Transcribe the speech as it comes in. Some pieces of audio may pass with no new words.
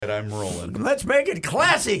I'm rolling. Let's make it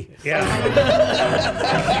classy. Yeah.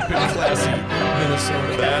 Keep it classy,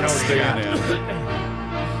 Minnesota. That's staying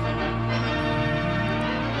in.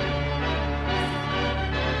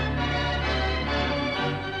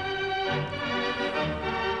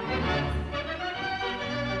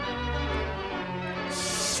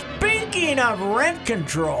 Speaking of rent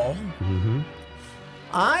control,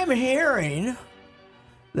 I'm hearing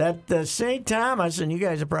that the St. Thomas, and you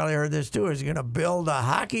guys have probably heard this too, is going to build a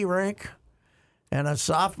hockey rink and a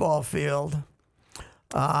softball field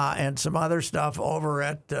and some other stuff over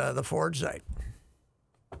at the Ford site.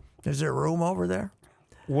 Is there room over there?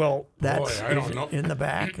 Well, That's I don't know. in the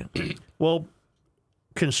back.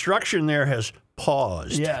 construction there has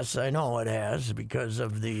paused. Yes, I know it has because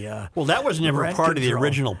of the Well, that was never rent part of the control.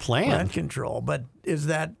 original plan. Rent control, but is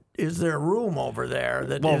there room over there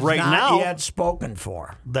that Well, is right not now- yet spoken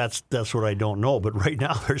for? That's what I don't know. But right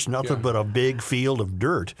now, there's nothing but a big field of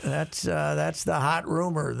dirt. That's the hot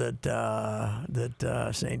rumor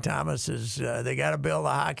that St. Thomas is they got to build a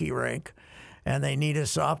hockey rink, and they need a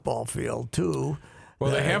softball field too. Well,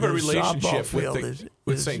 they have a the softball relationship field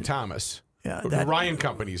with is- St. Thomas. Yeah, the that- Ryan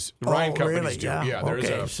companies. Oh, Ryan companies really? do. Yeah. There's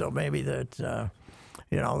okay, so maybe that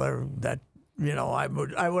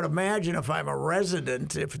I would imagine if I'm a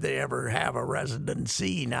resident, if they ever have a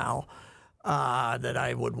residency now, that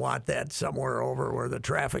I would want that somewhere over where the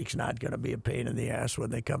traffic's not going to be a pain in the ass when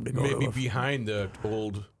they come to go maybe to behind the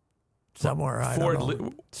old. somewhere. I Ford don't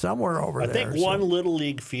know, somewhere over I there. think one Little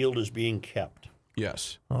League field is being kept.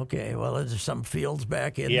 Yes. Okay, well, is there some fields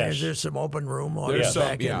back in Yes. there? Is there some open room There's some-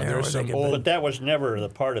 back in yeah, there? there's where some they can old- But that was never the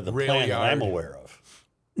part of the Rail plan that I'm yard. aware of.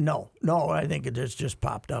 No, I think it just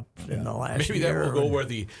popped up in the last Maybe year. that will go where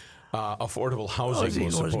the affordable housing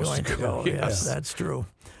was supposed going to go. Yes, that's true.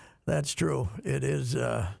 That's true. It is.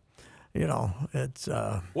 It's.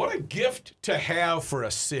 What a gift to have for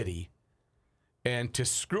a city, and to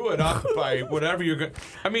screw it up by whatever you're going.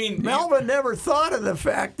 I mean, Melvin never thought of the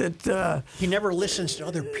fact that. He never listens to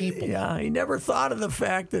other people. Yeah, he never thought of the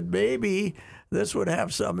fact that maybe this would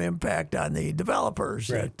have some impact on the developers.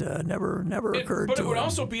 Right. That never occurred but to it would him.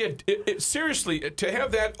 also be seriously to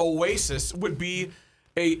have that oasis would be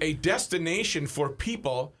a destination for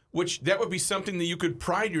people, which that would be something that you could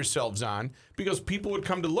pride yourselves on because people would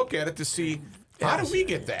come to look at it to see how do we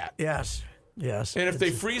get that. Yes. And if they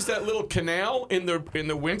freeze that little canal in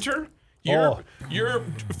the winter, your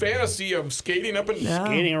fantasy of skating up and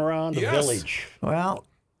Skating around the Yes. village. Well,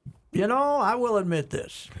 I will admit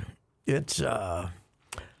this. It's that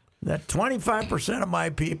 25% of my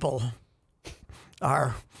people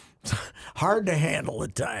are hard to handle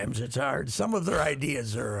at times. It's hard. Some of their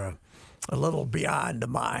ideas are a little beyond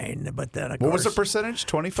mine, but then of What course was the percentage?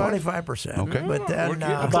 25? 25%. Okay. But we're then getting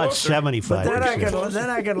About closer. 75. then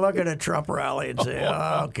I can look at a Trump rally and say,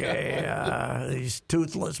 okay, these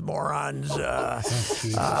toothless morons,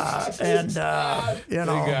 and They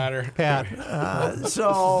got her. Pat,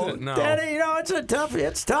 so No. then,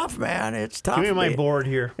 it's tough, man. It's tough. give me my being- board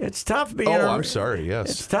here. It's tough being. Oh, a, I'm sorry.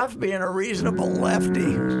 It's Yes. tough being a reasonable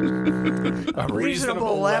lefty. A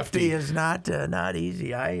reasonable lefty is not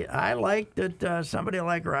easy. I like that somebody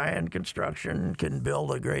like Ryan Construction can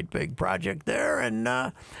build a great big project there,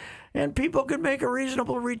 and people can make a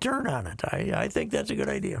reasonable return on it. I think that's a good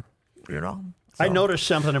idea. I noticed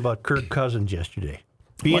something about Kirk Cousins yesterday.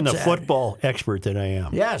 Being What's the that? football expert that I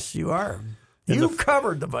am. Yes, you are. You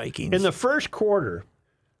covered the Vikings. In the first quarter,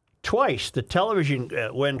 twice the television,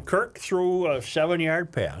 when Kirk threw a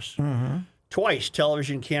 7-yard pass, twice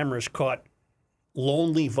television cameras caught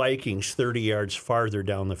lonely Vikings 30 yards farther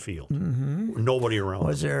down the field. Nobody around.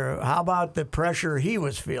 Was there? How about the pressure he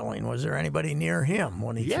was feeling? Was there anybody near him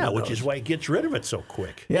when he? Yeah, threw which those? is why he gets rid of it so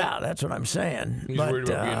quick. Yeah, that's what I'm saying. He's worried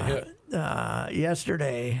about being hit.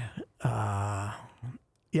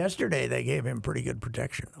 Yesterday they gave him pretty good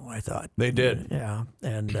protection, though, I thought. They did. Yeah,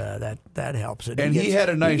 and that helps it. And he had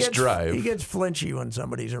a nice gets- drive. He gets flinchy when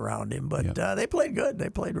somebody's around him, but they played good. They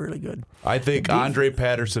played really good. I think Andre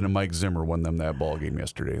Patterson and Mike Zimmer won them that ball game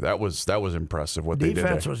yesterday. That was impressive what they did.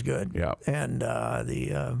 Defense was good. Yeah. And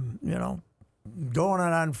going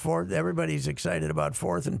on fourth, everybody's excited about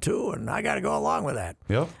 4th and 2, and I got to go along with that.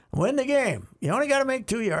 Yep. Win the game. You only got to make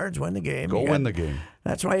 2 yards. Win the game. Go win the game.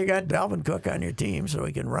 That's why you got Dalvin Cook on your team, so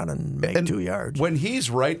he can run and make 2 yards. When he's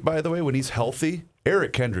right, by the way, when he's healthy,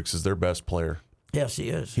 Eric Kendricks is their best player. Yes, he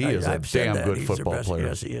is. He is a I've said damn that. good He's their football best. player.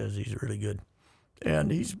 Yes, he is. He's really good.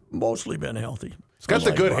 And he's mostly been healthy. He's got the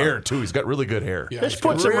Unlike good Barr. hair, too. He's got really good hair. Yeah, This it's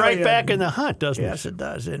puts him right Really, back in the hunt, doesn't Yes, it? it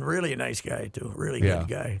does. And really a nice guy, too. Really Yeah. good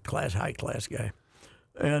guy. High class guy.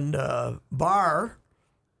 And Barr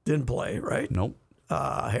didn't play, right? Nope.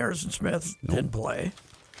 Harrison Smith didn't play.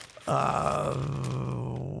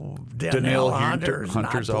 Danielle Hunter's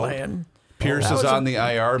not out. playing. Pierce That is was on the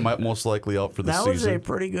IR, most likely out for the That was a season.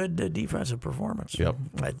 pretty good defensive performance. Yep.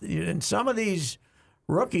 And some of these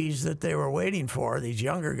rookies that they were waiting for, these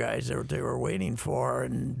younger guys that they were waiting for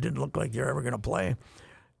and didn't look like they're ever going to play,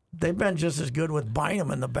 they've been just as good with Bynum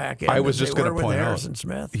in the back end. I was as just they going were to with point out Harrison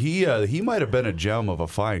Smith. he might have been a gem of a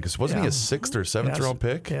find because wasn't he a 6th or 7th round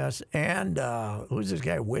pick? Yes, and who's this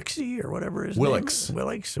guy, Wixie or whatever his Willix. name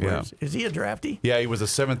is? Willix. Yeah. Is he a drafty? Yeah, he was a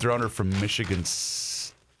 7th rounder from Michigan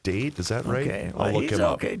State. Is that right? Okay, I'll well, look he's him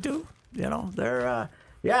up. okay too. You know, they're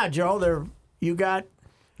Joe. You got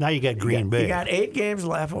Now you got Green Bay. You got 8 games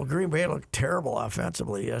left. Well, Green Bay looked terrible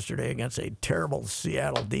offensively yesterday against a terrible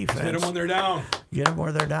Seattle defense. Hit them when they're down. Get them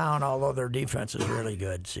where they're down, although their defense is really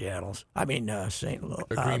good. St.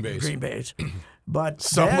 Louis, Green Bay's. But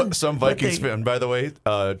Some Vikings fan, by the way,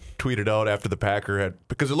 tweeted out after the Packer had,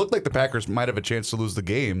 because it looked like the Packers might have a chance to lose the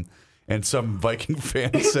game, and some Viking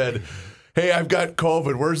fan said, "Hey, I've got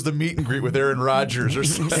COVID. Where's the meet and greet with Aaron Rodgers?" or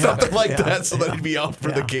something like that, so that he'd be out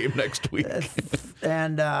for the game next week.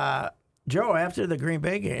 And Joe, after the Green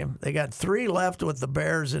Bay game, they got 3 left with the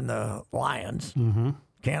Bears and the Lions. Mm-hmm.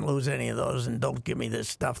 Can't lose any of those, and don't give me this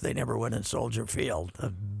stuff. They never win in Soldier Field.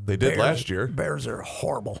 They did last year. Bears are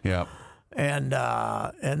horrible. Yeah. And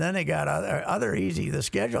then they got other easy. The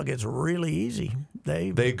schedule gets really easy.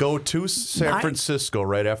 They go to San Francisco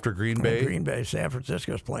right after Green Bay. Green Bay, San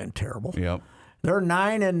Francisco's playing terrible. Yep. They're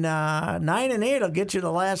 9 and 8 will get you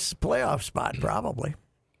the last playoff spot probably.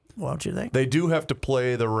 Won't you think? They do have to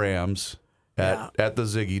play the Rams at the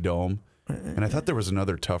Ziggy Dome. And I thought there was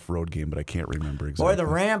another tough road game, but I can't remember exactly. Boy, the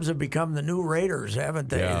Rams have become the new Raiders, haven't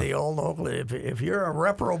they? Yeah. The old Oakland. If you're a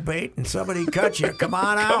reprobate and somebody cuts you, come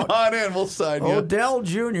on out. Come on in, we'll sign you. Odell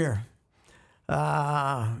Jr.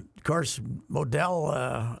 Of course, Odell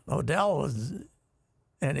was,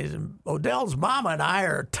 and Odell's mama and I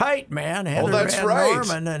are tight, man. Heather that's Van right.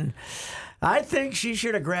 Norman, and I think she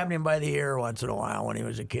should have grabbed him by the ear once in a while when he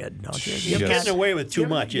was a kid. Don't you? He's getting away with too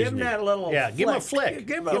much, Give isn't him he? that little give him a flick.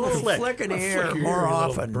 Give him a little flick in the ear your more ear, you little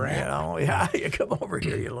often. You brat. know, yeah, you come over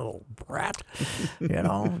here, you little brat. You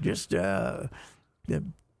know, just the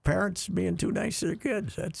parents being too nice to their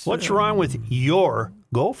kids. That's What's wrong with your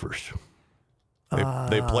Gophers?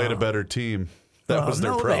 They played a better team. That was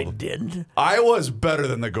their no, problem. they didn't. Iowa's better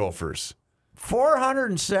than the Gophers.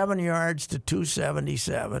 407 yards to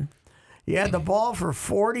 277. He had the ball for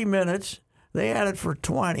 40 minutes. They had it for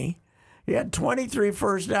 20. He had 23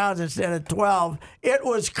 first downs instead of 12. It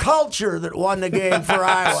was culture that won the game for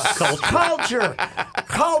Iowa.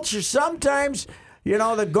 Culture. Sometimes,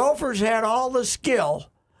 the Gophers had all the skill,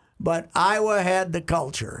 but Iowa had the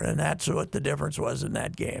culture, and that's what the difference was in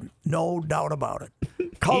that game. No doubt about it.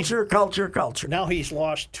 Culture. Now he's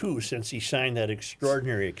lost 2 since he signed that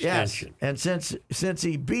extraordinary extension. Yes, and since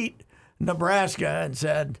he beat Nebraska and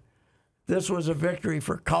said this was a victory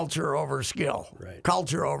for culture over skill. Right.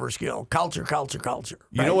 Culture over skill. Culture.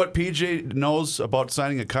 You know what PJ knows about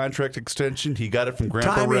signing a contract extension? He got it from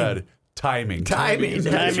Grandpa Timing. Red. Timing. Timing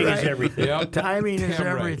Timing is right. everything. Yep. Timing is Damn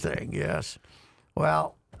right. everything. Yes.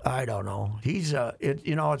 Well, I don't know. He's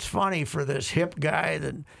it's funny for this hip guy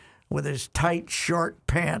that with his tight short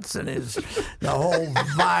pants and the whole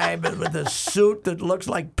vibe and with the suit that looks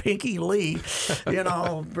like Pinky Lee.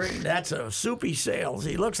 That's a Soupy Sales.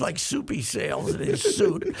 He looks like Soupy Sales in his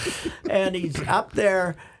suit, and he's up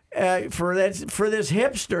there for this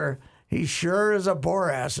hipster. He sure is a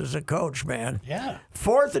Boras as a coach, man. Yeah.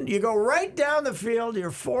 You go right down the field.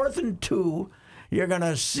 You're 4th and 2. You're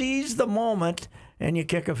gonna seize the moment. And you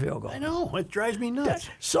kick a field goal. I know. It drives me nuts.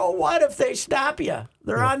 So what if they stop you?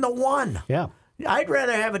 They're on the 1. Yeah. I'd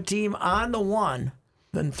rather have a team on the 1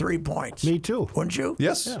 than 3 points. Me too. Wouldn't you?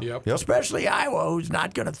 Yes. Yep. Especially Iowa, who's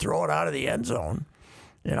not going to throw it out of the end zone.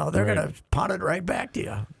 They're going to punt it right back to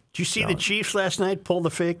you. Did you see the Chiefs last night pull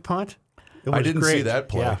the fake punt? It was I didn't great. see that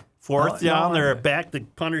play. Yeah. 4th down, no, they're back. The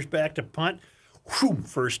punter's back to punt. Whew,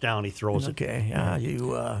 first down, he throws it. Okay, you.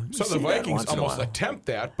 So see the that Vikings once in a almost while. attempt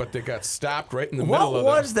that, but they got stopped right in the What middle of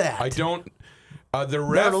was that? I don't. The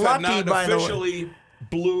ref lucky, had not by the way. officially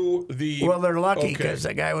blew the. Well, they're lucky Okay. because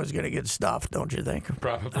the guy was going to get stuffed, don't you think?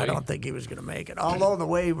 Probably. I don't think he was going to make it. Although the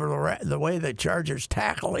way the Chargers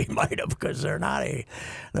tackle, he might have, because they're not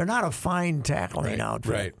a fine tackling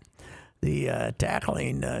outfit. Right. The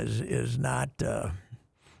tackling is not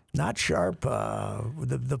sharp.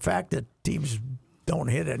 The fact that teams don't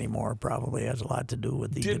hit anymore probably has a lot to do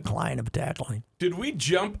with the decline of tackling. Did we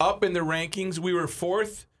jump up in the rankings? We were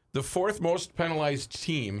the fourth most penalized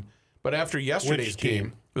team, but after yesterday's Which team?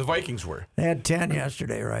 game, the Vikings were. They had 10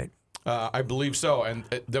 yesterday, right? I believe so. And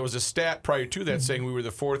there was a stat prior to that saying we were the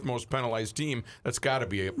 4th most penalized team. That's got to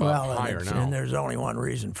be higher now. And there's only one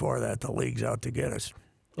reason for that. The league's out to get us.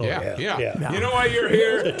 Yeah. Yeah. You know why you're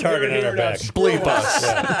here? The target on our back. Bleep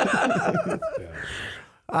us.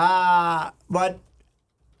 But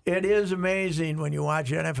it is amazing when you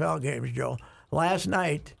watch NFL games, Joe. Last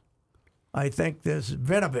night, I think this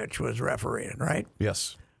Vinovich was refereeing, right?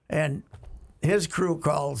 Yes. And his crew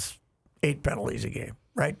calls 8 penalties a game,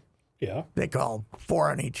 right? Yeah. They call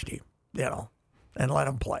 4 on each team, and let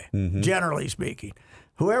them play, Mm-hmm. generally speaking.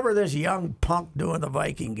 Whoever this young punk doing the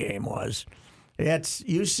Viking game was,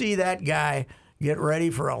 you see that guy get ready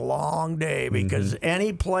for a long day because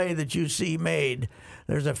any play that you see made,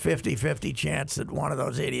 there's a 50-50 chance that one of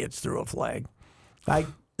those idiots threw a flag. The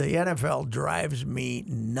NFL drives me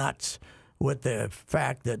nuts with the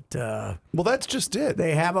fact that Well, that's just it.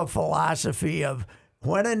 they have a philosophy of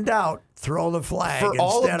when in doubt, throw the flag For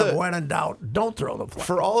all instead of of the- when in doubt, don't throw the flag.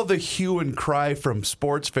 For all of the hue and cry from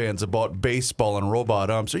sports fans about baseball and robot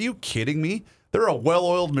umps, are you kidding me? They're a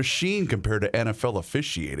well-oiled machine compared to NFL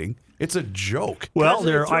officiating. It's a joke. Well, Because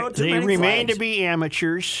they throw too they many remain flags. to be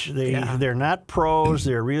amateurs. Yeah. They're not pros.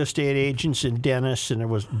 They're real estate agents and dentists, and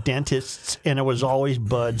it was always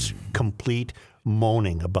Bud's complete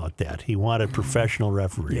moaning about that. He wanted professional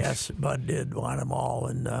referees. Yes, Bud did want them all,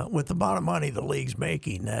 and with the amount of money the league's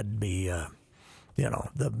making, that'd be,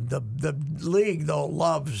 the league though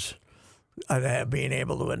loves being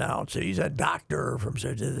able to announce it. He's a doctor from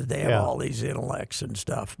they have all these intellects and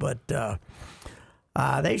stuff, but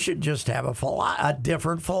they should just have a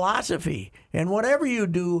different philosophy. And whatever you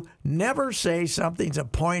do, never say something's a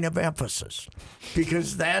point of emphasis,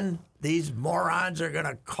 because then these morons are going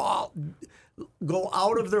to go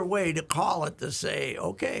out of their way to call it to say,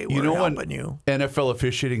 okay, we're helping you. NFL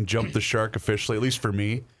officiating jumped the shark officially, at least for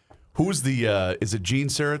me. Who's is it Gene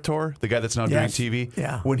Sarator, the guy that's now Yes. doing TV?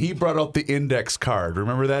 Yeah. When he brought out the index card,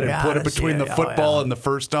 remember that? And Yeah, put it to see between it. the Oh, football yeah. and the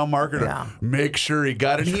first down marker to Yeah. make sure he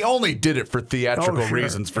got it. And he only did it for theatrical sure.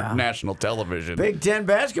 reasons for Yeah. national television. Big Ten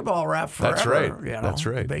basketball ref forever. That's right. You know? That's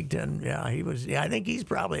right. Big Ten, he was. Yeah, I think he's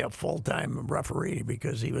probably a full-time referee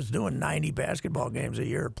because he was doing 90 basketball games a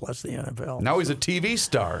year plus the NFL. Now he's a TV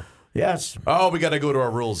star. Yes, Oh, we got to go to our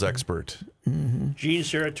rules expert. Gene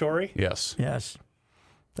Saratori. Yes. yes.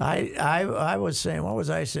 I was saying, what was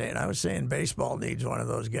I saying? I was saying baseball needs one of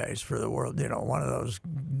those guys for the world. One of those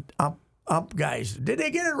ump guys. Did they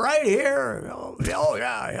get it right here? Oh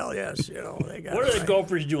yeah, hell yes. They got What it are the right.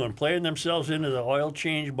 Gophers doing? Playing themselves into the oil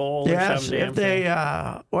change bowl or Yes, something? if they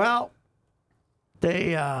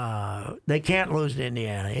they can't lose to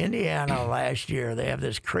Indiana. Indiana last year, they have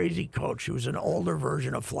this crazy coach who's an older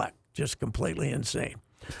version of Fleck, just completely insane.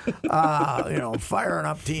 Firing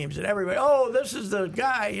up teams and everybody. Oh, this is the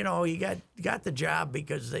guy. He got the job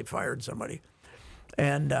because they fired somebody,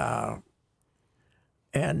 and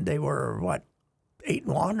they were what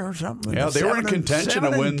 8-1 or something. Yeah, they were in contention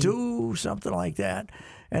to win 7-2, something like that,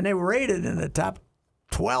 and they were rated in the top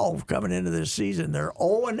 12 coming into this season. They're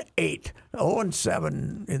 0-8,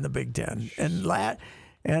 0-7 in the Big Ten,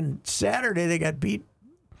 and Saturday they got beat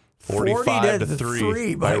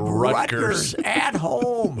 45-3 by by Rutgers at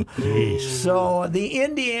home. So the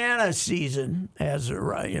Indiana season, as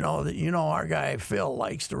our guy Phil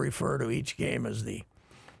likes to refer to each game as the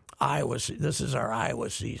Iowa. This is our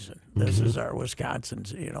Iowa season. This is our Wisconsin.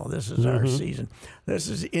 This is our season. This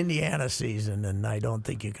is Indiana season, and I don't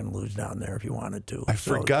think you can lose down there if you wanted to. I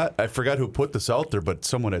forgot who put this out there, but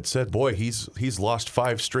someone had said, "Boy, he's lost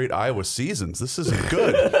 5 straight Iowa seasons. This isn't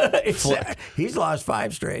good." He's lost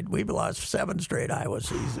 5 straight. We've lost 7 straight Iowa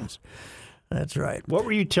seasons. That's right. What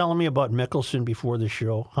were you telling me about Mickelson before the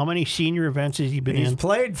show? How many senior events has he been He's in?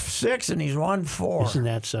 played 6 and he's won 4. Isn't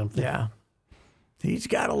that something? Yeah. He's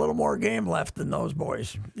got a little more game left than those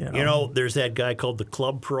boys. There's that guy called the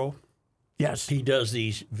Club Pro. Yes. He does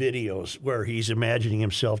these videos where he's imagining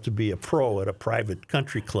himself to be a pro at a private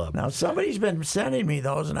country club. Now, somebody's been sending me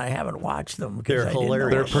those, and I haven't watched them. Because They're I didn't know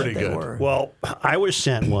hilarious. They're what pretty they good. were. Well, I was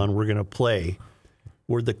sent one we're going to play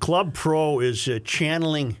where the Club Pro is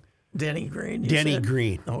channeling Denny Green. you Denny said?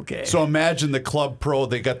 Green. Okay. So imagine the club pro.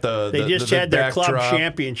 They got They just had their club backdrop.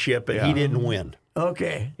 championship, and he didn't win.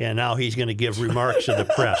 Okay. And now he's going to give remarks to the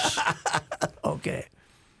press. Okay.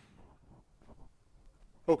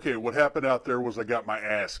 Okay, what happened out there was I got my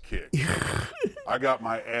ass kicked. I got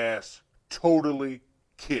my ass totally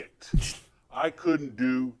kicked. I couldn't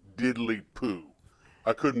do diddly poo.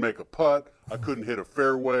 I couldn't make a putt. I couldn't hit a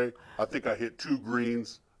fairway. I think I hit 2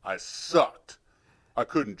 greens. I sucked. I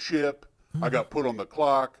couldn't chip. I got put on the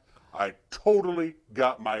clock. I totally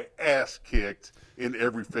got my ass kicked in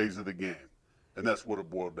every phase of the game. And that's what it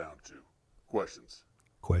boiled down to. Questions.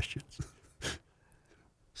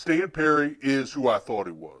 Stan Perry is who I thought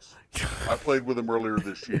he was. I played with him earlier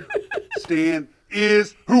this year. Stan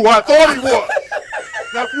is who I thought he was.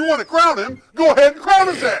 Now, if you want to crown him, go ahead and crown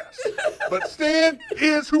his ass. But Stan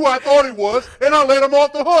is who I thought he was, and I let him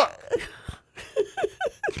off the hook.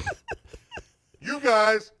 You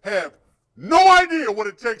guys have no idea what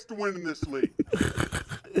it takes to win in this league.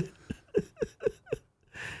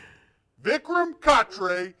 Vikram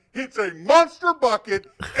Katre hits a monster bucket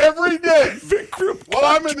every day while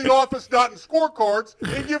I'm in the office dotting scorecards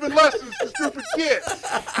and giving lessons to stupid kids.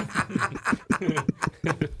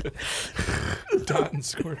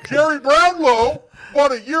 Jerry Brownlow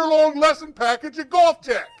bought a year-long lesson package at Golf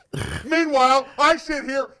Tech. Meanwhile, I sit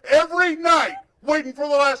here every night waiting for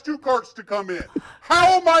the last 2 carts to come in.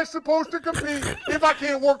 How am I supposed to compete if I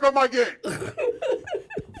can't work on my game?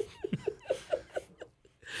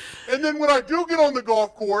 And then when I do get on the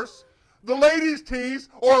golf course, the ladies' tees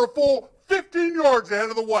are a full 15 yards ahead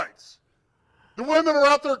of the whites. The women are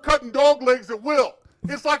out there cutting dog legs at will.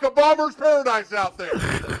 It's like a bomber's paradise out there.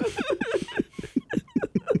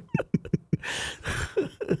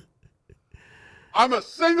 I'm a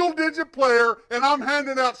single-digit player, and I'm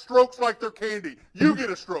handing out strokes like they're candy. You get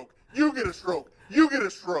a stroke. You get a stroke. You get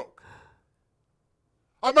a stroke.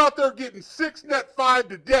 I'm out there getting 6 net 5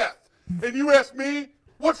 to death. And you ask me,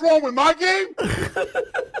 what's wrong with my game?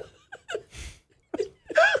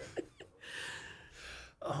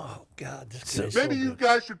 Oh, God. This Maybe guy's so you good.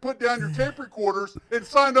 guys should put down your tape recorders and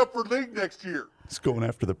sign up for league next year. He's going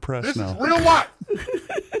after the press This now. is real life.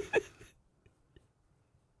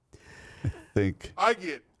 I think. I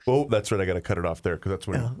get Oh, that's right. I got to cut it off there because that's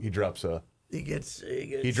when he drops a. He gets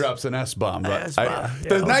He drops an S-bomb. But S-bomb.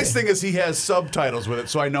 the Yeah, nice okay. thing is he has subtitles with it,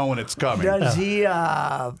 so I know when it's coming. Does he?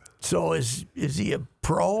 So is he a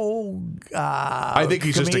pro? I think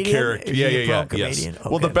he's just a comedian? character. Is he a Yeah. pro Yes. comedian?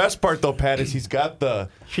 Well, the Okay. best part though, Pat, is he's got the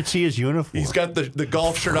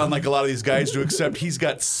golf shirt on like a lot of these guys do, except he's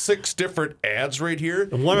got 6 different ads right here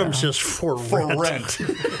And one of them says for rent.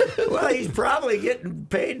 Well, he's probably getting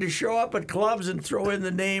paid to show up at clubs and throw in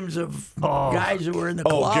the names of guys who were in the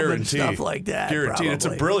club and guaranteed. stuff like that. Guaranteed. It's a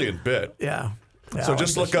probably. brilliant bit. Yeah. So I'll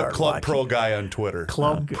just have look to up start Club watching. Pro Guy on Twitter.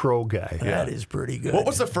 Club Pro Guy. That is pretty good. What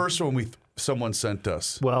was the first one someone sent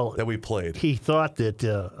us? Well, that we played He thought that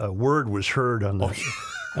a word was heard on the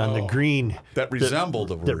on the green that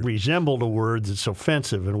resembled a that word. resembled a word that's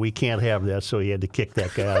offensive, and we can't have that, so he had to kick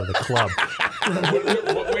that guy out of the club.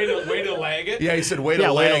 Way to lag it. Yeah, he said, "Way Yeah,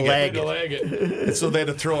 to way to lag it." lag Way to lag it. And so they had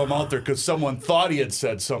to throw him out there because someone thought he had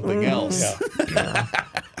said something else.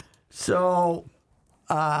 So,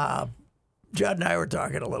 Judd and I were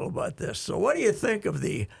talking a little about this. So, what do you think of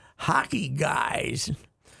the hockey guys,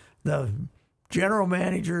 the general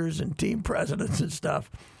managers and team presidents and stuff,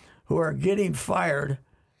 who are getting fired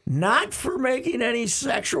not for making any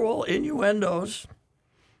sexual innuendos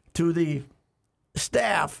to the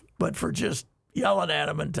staff, but for just yelling at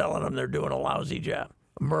them and telling them they're doing a lousy job?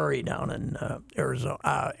 Murray down in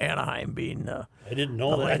Arizona, Anaheim, being I didn't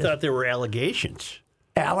know that. I thought there were allegations.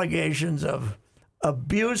 allegations of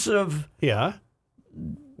abusive Yeah,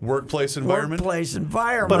 Workplace environment. workplace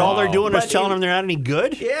environment. but all they're doing is But telling them they're not any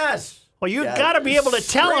good. Yes. Well, you Yeah. got to be able to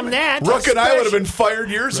tell them that. Rook and I would have been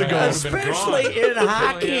fired years ago. Especially in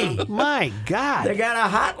hockey. My They God. got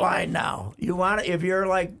a hotline now. You want to, if you're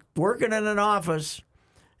like working in an office,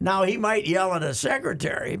 now he might yell at a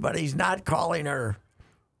secretary, but he's not calling her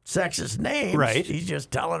sexist names. Right. He's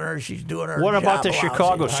just telling her she's doing her What about job the lousy.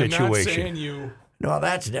 Chicago I'm not situation? saying you. No,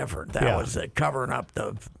 that's different. That Yeah. was covering up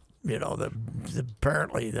the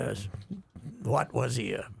apparently what was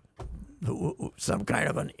he? Some kind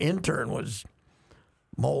of an intern was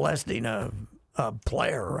molesting a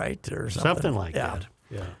player, right, or Something like yeah.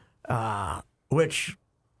 that. Yeah. Which,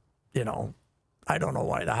 I don't know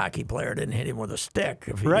why the hockey player didn't hit him with a stick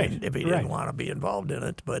if he Right, didn't right. want to be involved in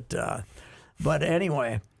it. But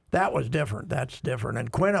anyway, that was different. That's different.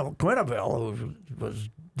 And Quinneville, who was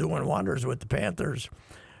doing wonders with the Panthers,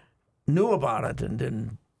 knew about it and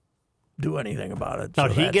didn't do anything about it. Now,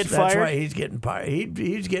 did he get That's fired? why he's getting fired.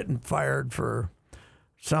 He's getting fired for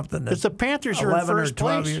something that Because the Panthers are in 11 or first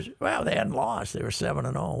 12 place. years. Well, they hadn't lost. They were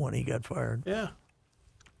 7-0 when he got fired. Yeah.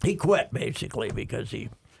 He quit basically because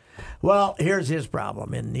well, here's his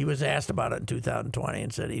problem. And he was asked about it in 2020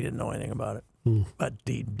 and said he didn't know anything about it. But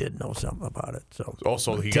he did know something about it. So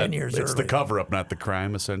Also, he 10 got, years it's the early. cover up, not the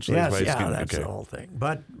crime, essentially. is Yes, why he's yeah, getting- that's okay. the whole thing.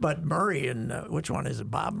 But Murray and which one is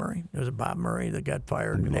it? Bob Murray? It was Bob Murray that got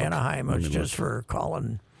fired in Anaheim. It was just for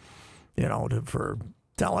calling, for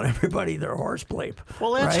telling everybody their horse bleep.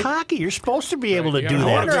 Well, that's right? hockey. You're supposed to be able to You do gotta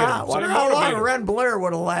that. Wonder motivate how, him. wonder It's a how long motivator. Ren Blair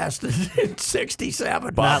would have lasted in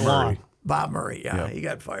 67. Not long. Bob Murray, yeah, he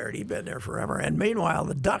got fired. He'd been there forever. And meanwhile,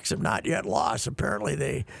 the Ducks have not yet lost. Apparently,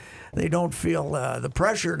 they don't feel the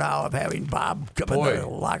pressure now of having Bob come in the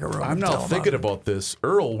locker room. I'm and now tell them thinking how- about this.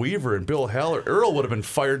 Earl Weaver and Bill Haller. Earl would have been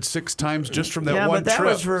fired 6 times just from that yeah, one but that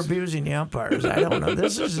trip. was for abusing the umpires. I don't know.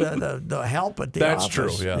 This is the help at the That's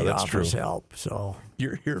office. true. Yeah, the that's office true. help. So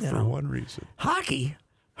You're here for know. one reason. hockey,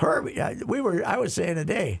 Herbie. I was saying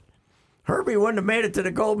today, Herbie wouldn't have made it to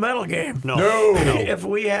the gold medal game. No. If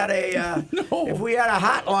we had a if we had a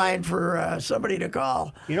hotline for somebody to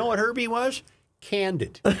call. You know what Herbie was?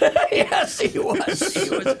 Candid. Yes, he was. He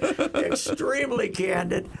was extremely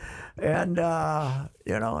candid, and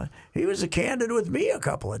he was candid with me a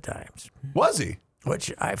couple of times, Was he?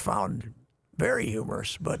 which I found very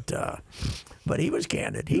humorous. But he was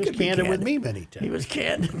candid. He He was could be candid with me many times. He was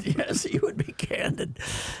candid. Yes, he would be candid.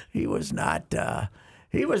 He was not.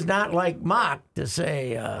 He was not like Mock to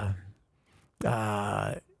say.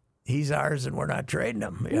 He's ours and we're not trading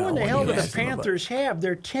him. Who in the hell do the asked him about- Panthers have?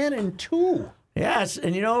 They're 10-2. Yes,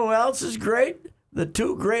 and you know who else is great? The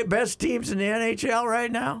two best teams in the NHL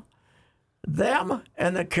right now? Them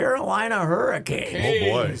and the Carolina Hurricanes. Oh,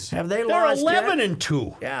 boy. Canes. Have they They're lost yet?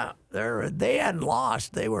 11-2. Yeah, they hadn't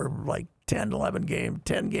lost. They were like 10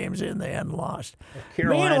 games in, they hadn't lost.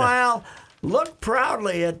 Carolina. Meanwhile, look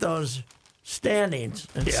proudly at those standings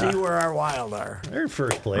and Yeah. see where our Wild are. They're in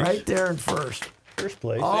first place. Right there in first. First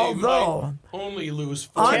place. They Although, might only lose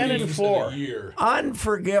 4 10 and games 4. in a year.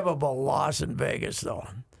 unforgivable loss in Vegas, though.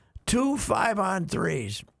 2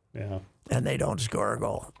 5-on-3s. Yeah. And they don't score a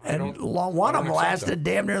goal. And don't- one I of don't them accept lasted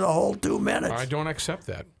damn near the whole 2 minutes. I don't accept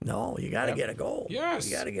that. No, you got to get a goal. Yes.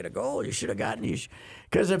 You got to get a goal. You should have gotten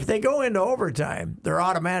because if they go into overtime, they're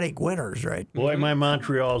automatic winners, right? Boy, my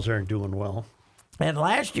Montreals aren't doing well. And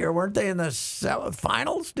last year, weren't they in the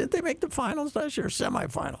finals? Did they make the finals last year?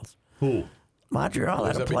 Semifinals. Who? Montreal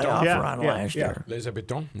had a Les playoff Habitants. Yeah, run yeah, last yeah. year. Les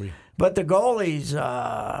Habitants, oui. But the goalies,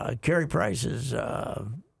 Carey Price's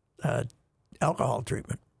alcohol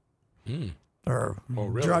treatment. Or Oh,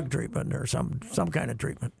 really? drug treatment or some kind of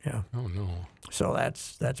treatment, yeah. Oh, no. So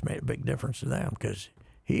that's made a big difference to them because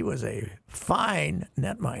he was a fine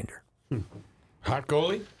netminder, Hot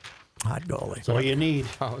goalie? hot goalie. That's all you need.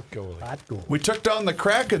 Hot goalie. Hot goal. We took down the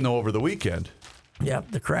Kraken, though, over the weekend.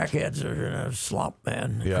 Yep, the crackheads are in a slump,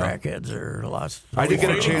 man. The Yeah. crackheads are lost. I didn't get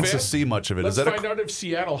a Well, chance to Vince, see much of it. Let's Is that find out if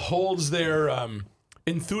Seattle holds their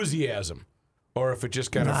enthusiasm or if it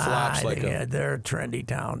just kind of flops like a... they're a trendy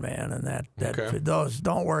town, man, and that Okay. those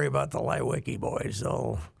don't worry about the Lywicki boys.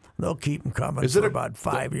 They'll keep them coming Is for it a- about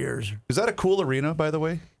 5 years. Is that a cool arena, by the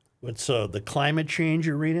way? What's the climate change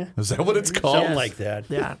arena? Is that what it's called? Something like that.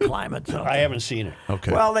 Yeah, climate. I haven't seen it.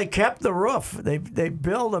 Okay. Well, they kept the roof. They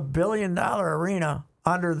built $1 billion arena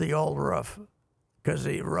under the old roof because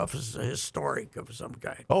the roof is historic of some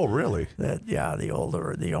kind. oh, really? The old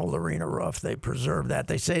arena roof. They preserved that.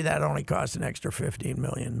 They say that only cost an extra $15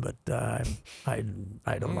 million, but I don't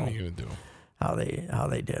What know are you going to do? how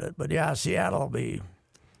they did it. But yeah, Seattle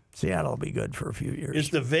will be good for a few years. Is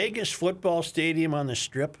the Vegas football stadium on the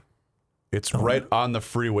Strip? It's right on the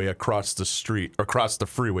freeway across the street, across the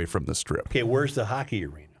freeway from the Strip. Okay, where's the hockey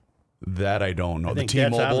arena? That I don't know. I The think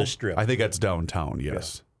that's on T-Mobile. the Strip. I think that's downtown.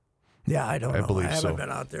 Yes. Yeah, I don't know. believe I haven't so. been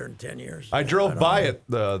out there in 10 years. I drove don't by know. it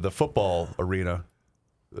the football arena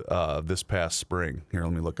this past spring. Here,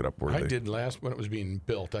 let me look it up. Where I they did last when it was being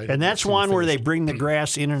built. I And that's didn't one where they finish. bring the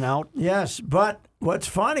grass in and out. Yes, but what's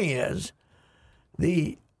funny is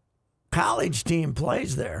the college team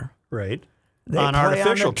plays there. Right. They On play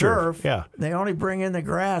artificial on the turf. Yeah. They only bring in the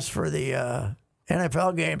grass for the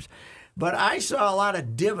NFL games. But I saw a lot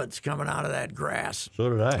of divots coming out of that grass So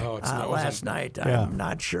did I. Oh, it's last night. Yeah. I'm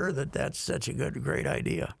not sure that that's such a great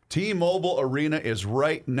idea. T-Mobile Arena is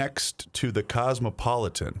right next to the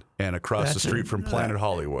Cosmopolitan and across the That's street it. from Planet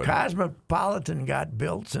Hollywood. Cosmopolitan got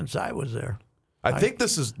built since I was there. I think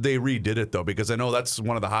they redid it though because I know that's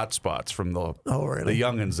one of the hot spots from the really? the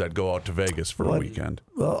youngins that go out to Vegas for a weekend.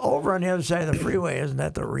 Well, over on the other side of the freeway, isn't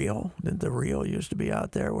that the Rio? Didn't the Rio used to be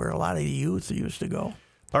out there where a lot of the youth used to go?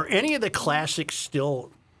 Are any of the classics still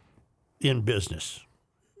in business?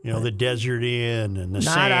 You know, the Desert Inn and the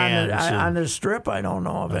Not Sands. on the Strip. I don't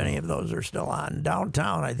know if any of those are still on.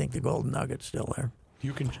 Downtown, I think the Golden Nugget's still there.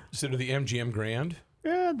 You consider the MGM Grand?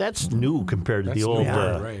 yeah, that's new compared to That's the old. new,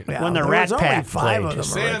 right. Yeah, when the there Rat was only Pack 5 played. of them.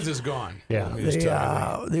 Sands is gone. Yeah. Let me just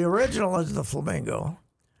tell you. The original is the Flamingo,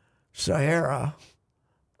 Sahara,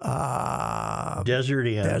 Desert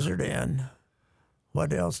Inn. Desert Inn.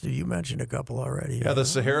 What else did you mention? A couple already. Yeah, the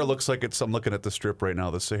Sahara looks like it's. I'm looking at the strip right now.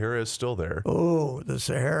 The Sahara is still there. Oh, the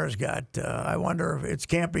Sahara's got. I wonder if it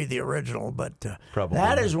can't be the original, but Probably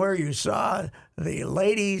that not. is where you saw the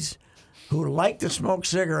ladies who liked to smoke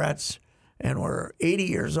cigarettes and were 80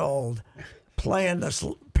 years old playing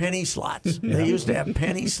the penny slots. They used to have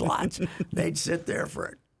penny slots. They'd sit there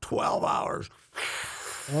for 12 hours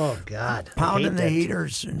Oh, God. pounding the I hate that.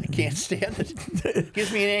 heaters. And Can't stand it.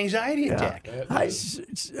 Gives me an anxiety attack.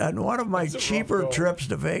 on one of my It's a rough cheaper go. trips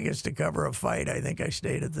to Vegas to cover a fight, I think I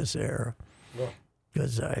stayed at the Sahara.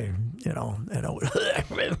 Because You know,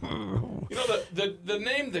 the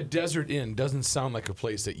name the Desert Inn doesn't sound like a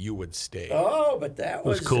place that you would stay. oh, but that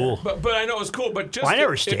was cool. But I know it's cool. But just Well, I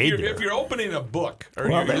never if stayed you're, there. If you're opening a book or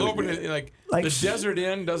Well, you're they- opening like like the Desert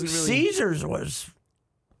Inn doesn't really. Caesars was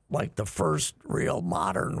like the first real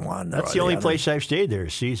modern one. That's the only place I've stayed there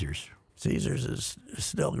is Caesars. Caesars is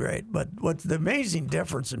still great, but what's the amazing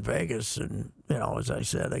difference in Vegas, and as I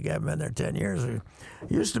said, I've been there 10 years. It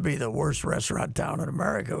used to be the worst restaurant town in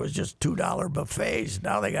America. It was just $2 buffets.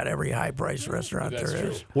 Now they got every high-priced restaurant That's there true.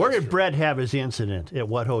 is. Where did Brett have his incident? At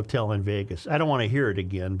what hotel in Vegas? I don't want to hear it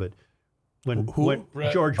again, but when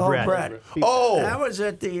Brett? George Oh, Brett. Brett. Oh, That was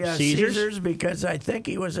at the Caesars? Caesars because I think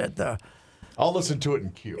he was at the. I'll listen to it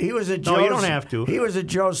in Q. He was at No, you Joe's- don't have to. He was at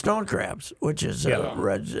Joe's Stone Crabs, which is Yeah.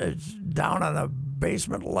 it's down on the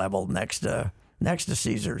basement level next to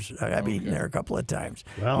Caesars. I've eaten there a couple of times.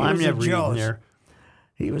 Well, He I'm was at never eating Joe's. there.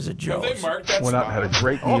 He was at Have they Joe's. marked that Went out spot? and had a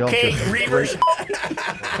great meal. Okay, just a Reavers.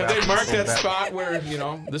 Have they marked that spot where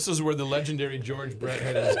this is where the legendary George Brett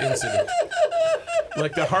had his incident,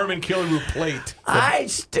 like the Harmon Killebrew plate? I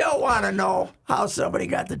still want to know how somebody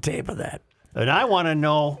got the tape of that. And I want to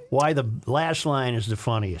know why the last line is the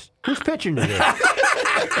funniest. Who's pitching today?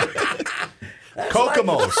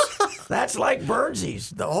 Kokomos. That's like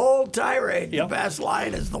Burnsies. The whole tirade, Yep. the best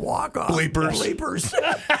line is the walk-off. Bleepers. Bleepers.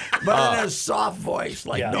 But in a soft voice,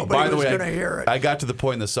 like Yeah. nobody By the was way, going to hear it. I got to the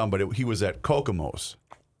point in the sun, but he was at Kokomos.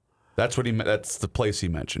 That's what he. That's the place he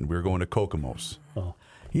mentioned. We were going to Kokomos.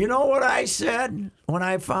 You know what I said when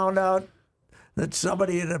I found out that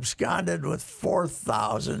somebody had absconded with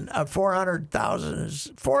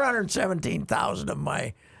 417,000 of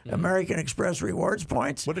my American Express rewards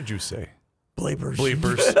points? What did you say? Bleepers.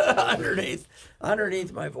 Bleepers.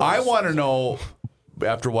 underneath my voice. I want to know,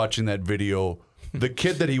 after watching that video, the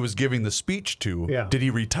kid that he was giving the speech to, Yeah. did he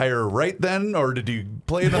retire right then, or did he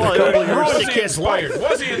play another Well, couple it years? was Was the he kid's life. inspired?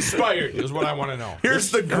 Was he inspired? Is what I want to know.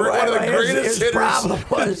 Here's one of the greatest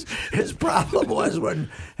hitters. His problem was when,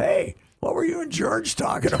 hey, what were you and George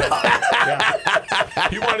talking about?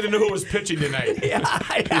 He wanted to know who was pitching tonight. yeah,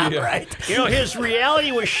 right. His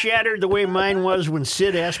reality was shattered the way mine was when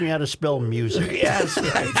Sid asked me how to spell music. Yes,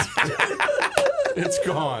 right. It's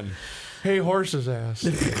gone. Hey, horse's ass.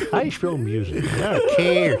 How do you spell music? Not a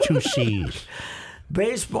K or two C's.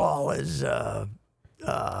 Baseball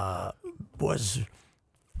was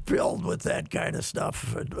filled with that kind of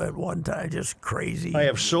stuff at one time, just crazy. I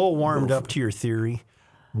have so warmed up to your theory.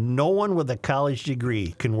 No one with a college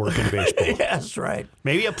degree can work in baseball. Yes, right.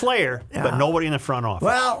 Maybe a player, but nobody in the front office.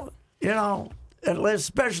 Well,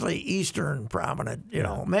 especially Eastern prominent,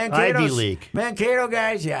 Mankato. Ivy League. Mankato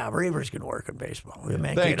guys, Reavers can work in baseball. The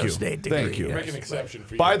Mankato you. State degree. Thank you. yes. Make an exception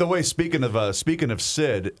for you. By the way, speaking of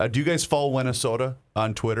Sid, do you guys follow Minnesota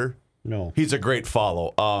on Twitter? No. He's a great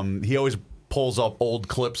follow. He always pulls up old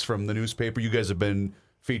clips from the newspaper. You guys have been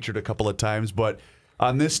featured a couple of times, but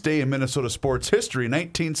on this day in Minnesota sports history,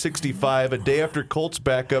 1965, a day after Colts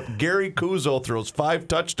backup Gary Kuzo throws 5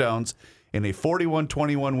 touchdowns in a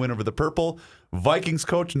 41-21 win over the Purple. Vikings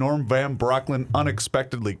coach Norm Van Brocklin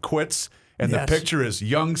unexpectedly quits, and Yes. the picture is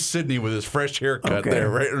young Sidney with his fresh haircut Okay. there,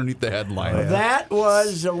 right underneath the headline. That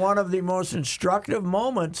was one of the most instructive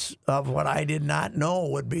moments of what I did not know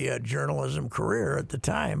would be a journalism career at the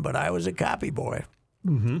time, but I was a copy boy.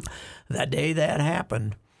 Mm-hmm. That day that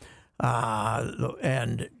happened.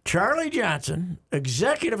 And Charlie Johnson,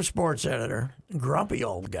 executive sports editor, grumpy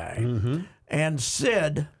old guy, and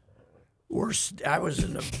Sid, I was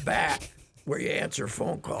in the back where you answer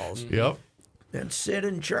phone calls, Yep. and Sid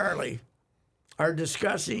and Charlie are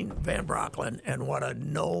discussing Van Brocklin and what a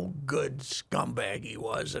no-good scumbag he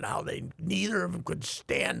was and how neither of them could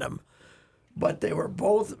stand him, but they were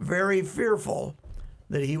both very fearful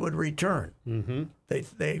that he would return. Mm-hmm.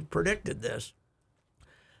 They predicted this.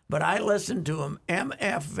 But I listened to him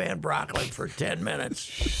MF Van Brocklin for 10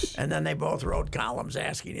 minutes, and then they both wrote columns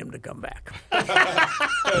asking him to come back.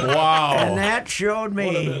 Wow. And that showed What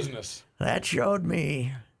a me. business. That showed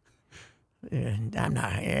me And I'm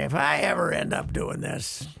not. If I ever end up doing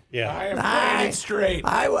this, Yeah. I am playing it straight.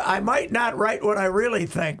 I might not write what I really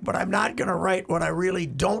think, but I'm not going to write what I really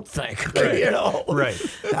don't think. Right. You know, Right.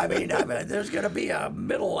 I mean, there's going to be a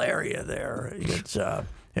middle area there.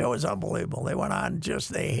 It was unbelievable. They went on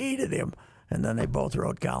they hated him, and then they both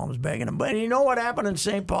wrote columns begging him. But you know what happened in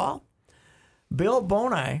St. Paul? Bill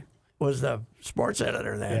Bonai was the sports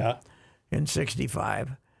editor then Yeah. in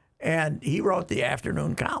 '65, and he wrote the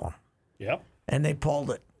afternoon column, Yep. and they pulled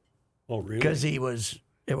it. Oh, really? Because it was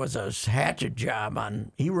a hatchet job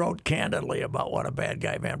he wrote candidly about what a bad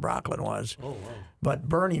guy Van Brocklin was. Oh, wow. But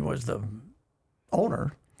Bernie was the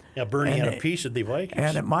owner, Yeah, Bernie and had a it- piece of the Vikings.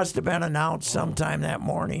 and it must have been announced sometime that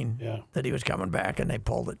morning Yeah. that he was coming back, and they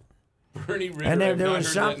pulled it. Bernie Ritter, And I've there not was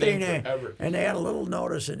heard something, that name forever. and they had a little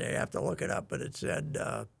notice in there. You have to look it up, but it said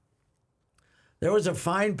there was a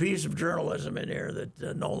fine piece of journalism in there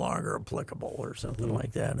that no longer applicable or something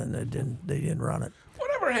like that, and they didn't run it.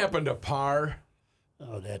 Whatever happened to Parr?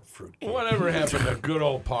 Oh, that fruitcake. Whatever happened to good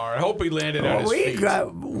old Parr? I hope he landed on his We feet.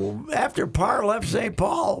 got after Parr left St.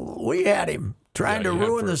 Paul, we had him trying Yeah, to you had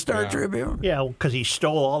ruin for- the Star yeah. Tribune. Yeah, because he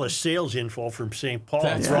stole all the sales info from St. Paul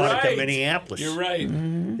That's and brought it right. to Minneapolis. You're right.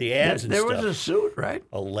 The ads and There stuff. was a suit, right?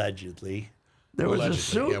 Allegedly. There was a Allegedly.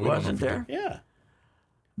 suit, Yeah, we don't wasn't know there? Yeah.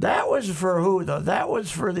 That was for who though? That was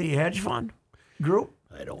for the hedge fund group,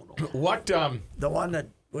 I don't know. What? the one that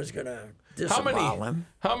was going to How disavow many? him.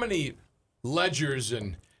 How many ledgers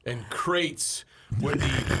and crates would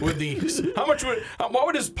the how much would what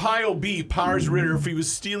would his pile be, Parr's Ritter, if he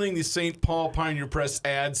was stealing the St. Paul Pioneer Press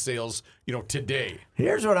ad sales, today?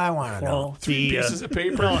 Here's what I want to know. Well, Three pieces of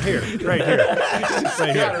paper. No, here. Right here. Right Got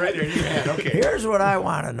it here. right there in your hand. Okay. Here's what I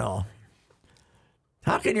want to know.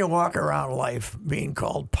 How can you walk around life being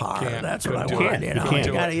called Parr? Can't. That's what I Couldn't do want. it. You You know, can't you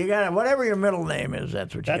do got you got whatever your middle name is.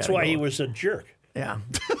 That's what you. That's gotta why go he with. was a jerk. Yeah,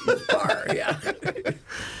 He's Parr. Yeah.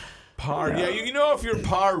 Parr. Yeah, if you're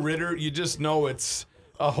Parr Ritter, you just know it's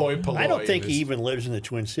ahoy polloi. I don't think he It's- even lives in the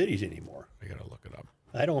Twin Cities anymore. I gotta look it up.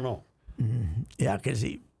 I don't know. Yeah, because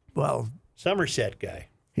Somerset guy.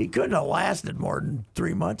 he couldn't have lasted more than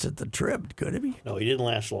 3 months at the Trib, could he? No, he didn't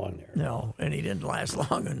last long there. No, and he didn't last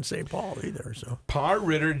long in St. Paul either. So. Parr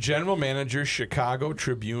Ritter, General Manager, Chicago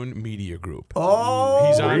Tribune Media Group. Oh,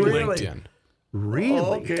 He's on really? LinkedIn.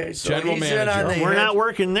 Really? Okay, so General he's in on manager. the We're hedge- not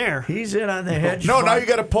working there. He's in on the hedge. No, fund. now you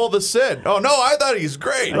got to pull this in. Oh no, I thought he's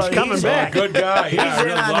great. Well, coming he's back. Good guy. Yeah, I He's in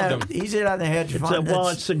really on loved the, him. he's in on the hedge fund. Well,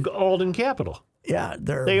 that's- it's the Alden Capital. yeah,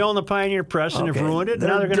 they're They own the Pioneer Press and okay, have ruined it.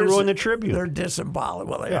 Now they're going to ruin the Tribune. They're disemboweled.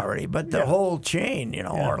 Well, they already, but the whole chain,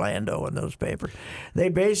 Orlando and those papers, they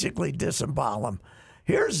basically disembowel them.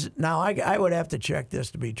 Now I would have to check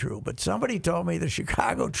this to be true, but somebody told me the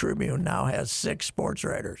Chicago Tribune now has 6 sports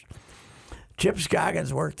writers. Chip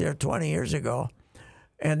Scoggins worked there 20 years ago,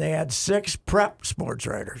 and they had 6 prep sports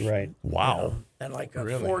writers. Right. Wow. And like a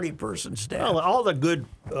 40-person staff. Well, all the good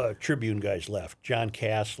Tribune guys left. John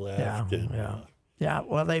Cass left. and, Yeah,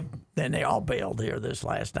 well, they all bailed here this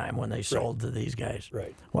last time when they sold to these guys.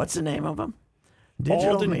 Right. What's the name of them?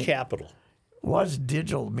 Alden Me- Capital. was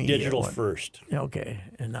Digital Media. Digital one. First. Okay,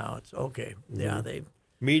 and now it's okay. Yeah, they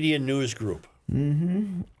Media News Group.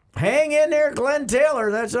 hang in there, Glenn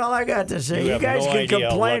Taylor. That's all I got to say. You have guys no can idea how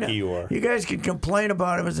complain. lucky you are. You guys can complain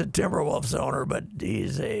about him as a Timberwolves owner, but he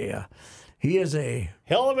is a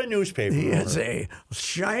Hell of a newspaper. he is owner. a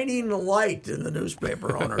shining light in the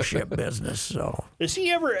newspaper ownership business. So Does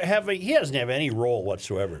he ever have he doesn't have any role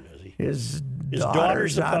whatsoever, does he? his daughter's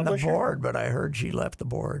daughter's the on the publisher? board, but I heard she left the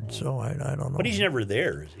board. So I don't know. But he's never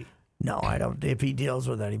there, is he? No, I don't. If he deals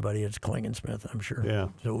with anybody, it's Klingensmith, I'm sure. Yeah.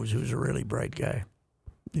 So who's a really bright guy.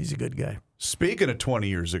 He's a good guy. Speaking of 20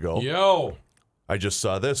 years ago, Yo. I just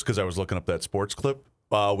saw this because I was looking up that sports clip.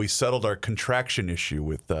 We settled our contraction issue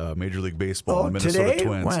with Major League Baseball and the Minnesota today?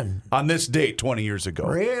 Twins When? on this date 20 years ago.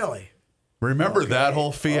 Really? Remember that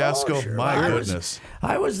whole fiasco? Oh, sure. My I goodness.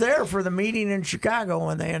 I was there for the meeting in Chicago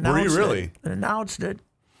when they announced you really? it. Announced it.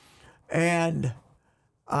 And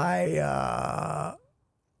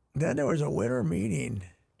then there was a winter meeting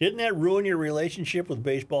Didn't that ruin your relationship with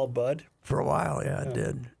Baseball Bud? for a while. Yeah, it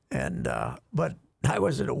did. And but I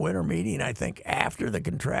was at a winter meeting, I think, after the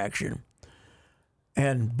contraction.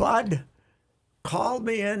 And Bud called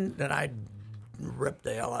me in, and I ripped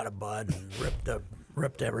the hell out of Bud and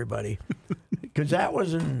ripped everybody, because that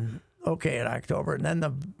was in October, and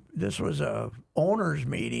then this was a owners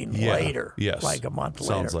meeting later, Yes. like a month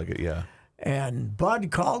Sounds later. like it, yeah. And Bud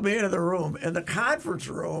called me into the room, and the conference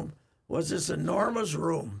room was this enormous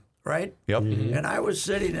room, right? Yep. And I was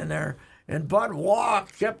sitting in there, and Bud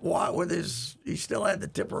kept walking with he still had the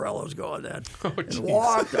Tipperellos going then, and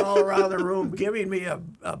walked all around the room, giving me a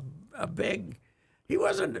a big. He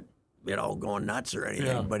wasn't, going nuts or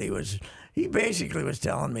anything, but he basically was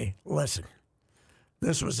telling me, listen,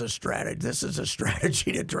 this was a strategy. This is a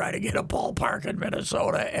strategy to try to get a ballpark in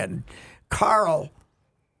Minnesota, and Carl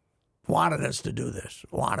wanted us to do this.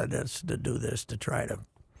 To try to,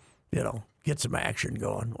 get some action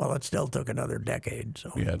going. Well, it still took another decade.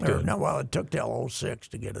 So Yeah, it did. it took till 06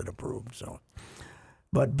 to get it approved. So,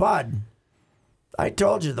 but Bud, I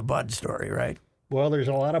told you the Bud story, right? Well, there's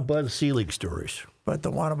a lot of Bud Selig stories. But the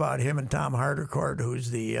one about him and Tom Hardercourt, who's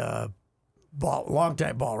the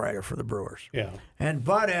longtime ball writer for the Brewers. Yeah. And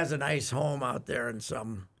Bud has a nice home out there in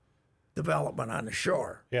some development on the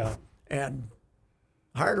shore. Yeah. And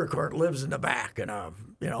Hardercourt lives in the back, and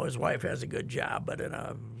his wife has a good job, but in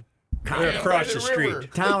a They're across the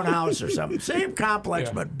street. townhouse or something, same complex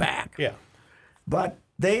but back. Yeah. But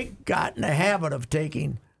they got in the habit of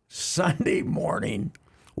taking Sunday morning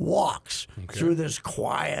walks through this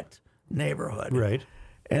quiet neighborhood. Right.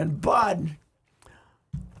 And Bud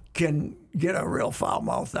can get a real foul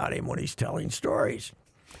mouth out of him when he's telling stories.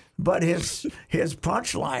 But his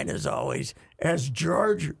punchline is always, as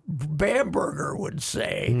George Bamberger would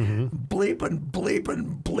say, bleeping,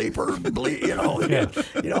 bleeping, bleeper,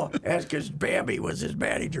 bleep, as because Bambi was his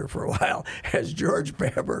manager for a while, as George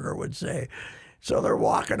Bamberger would say. So they're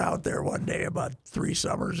walking out there one day about 3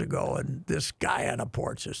 summers ago, and this guy on the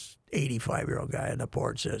porch, this 85-year-old guy on the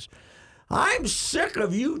porch says, I'm sick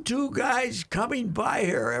of you two guys coming by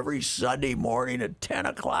here every Sunday morning at 10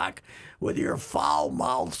 o'clock with your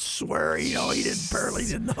foul-mouthed swearing. He barely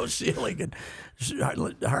didn't know Selig. And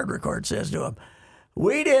Hardercourt says to him,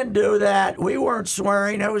 we didn't do that. We weren't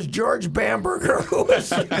swearing. That was George Bamberger who was.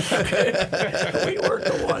 We weren't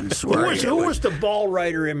the ones swearing. Who was the ball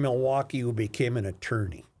writer in Milwaukee who became an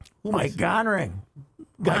attorney? Mike Gonring.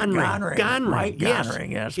 Mike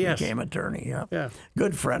Gonring, yes, became attorney. Yeah.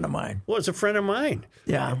 Good friend of mine. Well, it's a friend of mine.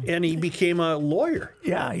 Yeah. And he became a lawyer.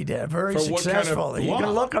 Yeah, he did. Very For what kind of successful. You law?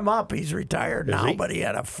 can look him up. He's retired now, he? but he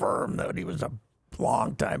had a firm that he was a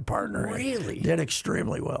longtime partner in. Really? Did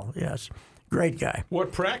extremely well, yes. Great guy.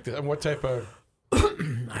 What practice and what type of?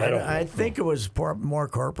 I think it was more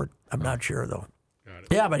corporate. I'm not sure, though.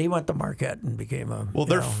 Yeah, but he went to Marquette and became a. Well,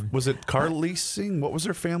 was it car leasing? What was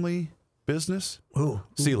their family business? Who?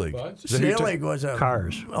 Selig. Bud? Is that who you're Selig was a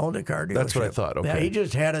Cars. owned a car dealership. That's what I thought, Yeah, okay. he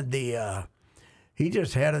just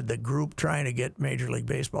headed the group trying to get Major League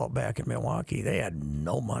Baseball back in Milwaukee. They had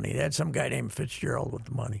no money. They had some guy named Fitzgerald with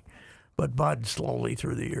the money, but Bud slowly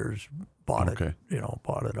through the years bought Okay.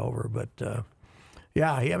 it over. But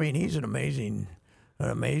he's an amazing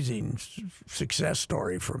success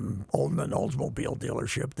story from owning an Oldsmobile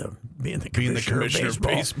dealership to being the commissioner of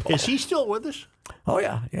baseball. Is he still with us? Oh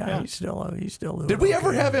yeah. He's still doing Did we okay.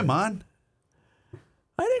 ever have him on?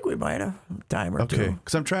 I think we might have a time or Okay, two.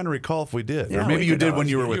 because I'm trying to recall if we did. Yeah, Or maybe we you could did when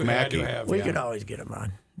always you were get- with You had to Mackey. have, We yeah. could always get him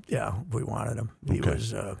on. Yeah, if we wanted him.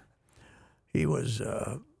 He was,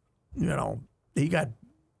 he got,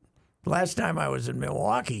 last time I was in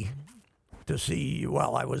Milwaukee to see,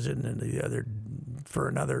 I was for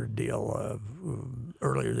another deal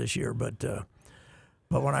earlier this year, but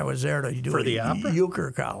when I was there to do For the opera?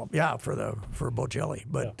 Euchre column, for Bocelli,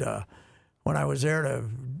 but when I was there to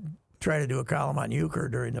try to do a column on Euchre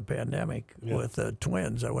during the pandemic with the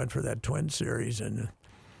Twins, I went for that Twins series, and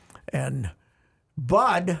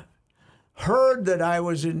Bud heard that I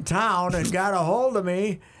was in town and got a hold of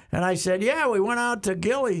me. And I said, yeah, we went out to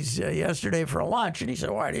Gillies yesterday for lunch. And he said,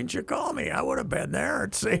 why didn't you call me? I would have been there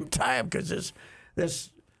at the same time because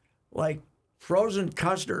this like frozen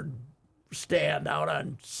custard stand out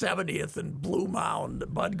on 70th and Blue Mound.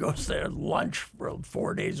 Bud goes there lunch for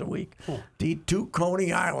 4 days a week to eat 2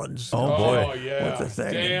 Coney Islands. Oh, boy. Oh yeah. With the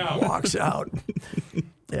thing, Damn. and walks out.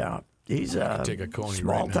 Yeah, he's a take a Coney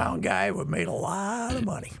small right now. town guy who made a lot of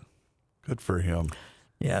money. Good for him.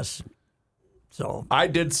 Yes. So I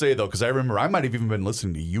did say, though, because I remember I might have even been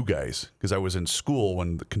listening to you guys because I was in school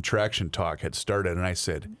when the contraction talk had started. And I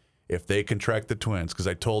said, if they contract the Twins, because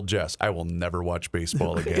I told Jess, I will never watch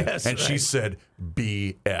baseball again. Yes, and she right. said,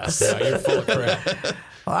 BS. Yeah, you're full of crap.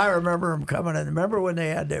 I remember him coming in. Remember when they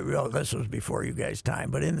had that? Well, this was before you guys' time,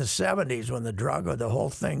 but in the '70s when the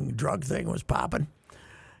whole drug thing was popping,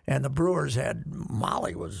 and the Brewers had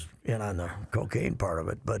Molly was in on the cocaine part of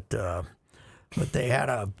it, but they had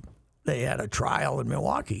a trial in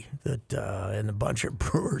Milwaukee and a bunch of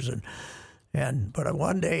Brewers but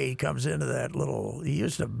one day he comes into that he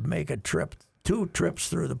used to make 2 trips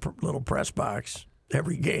through the little press box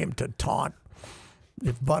every game to taunt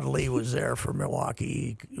if Bud Lee was there for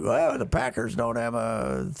Milwaukee, well, the Packers don't have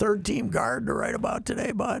a third-team guard to write about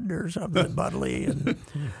today, Bud, or something, Bud Lee,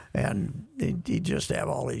 and he'd just have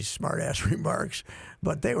all these smart-ass remarks.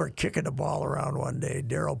 But they were kicking the ball around one day.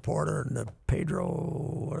 Daryl Porter and the Pedro,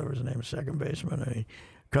 whatever his name is, second baseman, and he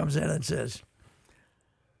comes in and says,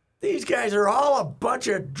 "These guys are all a bunch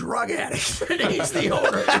of drug addicts." And he's the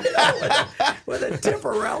owner, with a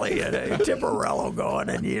Tipperelli and a Tipperello going.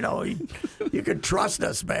 And, you could trust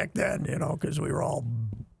us back then, because we were all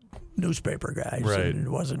newspaper guys. Right.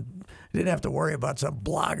 And didn't have to worry about some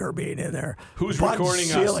blogger being in there. Who's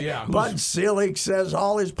recording us? Yeah. Bud Selig says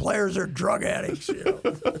all his players are drug addicts.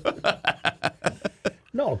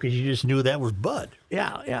 No, because you just knew that was Bud.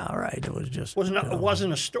 Yeah, right. It was just. It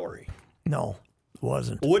wasn't a story. No, it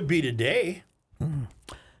wasn't. Would be today.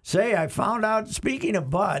 Say, I found out, speaking of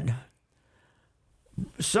Bud,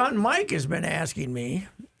 son Mike has been asking me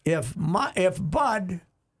if Bud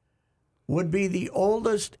would be the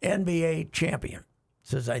oldest NBA champion.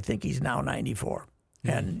 Says, I think he's now 94.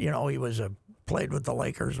 And, he played with the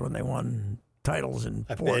Lakers when they won titles in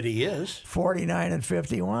I bet he is. 49 and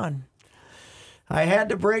 51. I had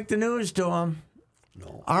to break the news to him.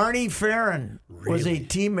 No. Arnie Farron was a Really?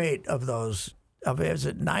 teammate of his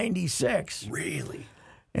at 96. Really?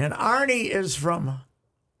 And Arnie is from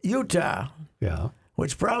Utah, Yeah.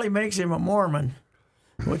 which probably makes him a Mormon,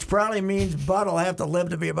 which probably means Bud will have to live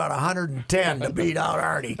to be about 110 to beat out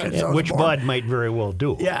Arnie. 'Cause those Which Bud might very well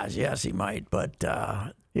do. Yes, he might. But,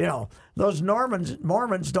 those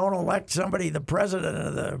Mormons don't elect somebody the president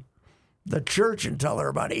of the church until they're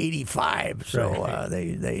about 85. So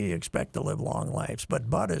they expect to live long lives. But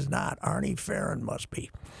Bud is not. Arnie Farron must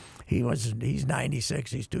be. He's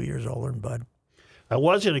 96. He's 2 years older than Bud. I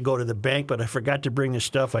was going to go to the bank, but I forgot to bring the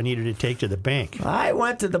stuff I needed to take to the bank. I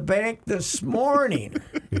went to the bank this morning.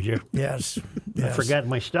 Did you? Yes. I forgot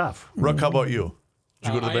my stuff. Ruck, how about you?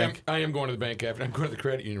 Did you go to the bank? I am going to the bank after. I'm going to the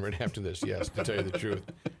credit union right after this. Yes, to tell you the truth.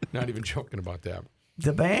 Not even joking about that.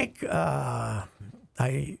 The bank, I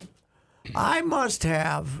must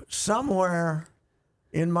have somewhere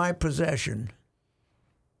in my possession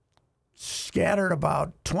scattered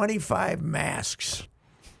about 25 masks.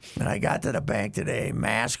 And I got to the bank today,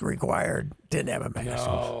 mask required, didn't have a mask.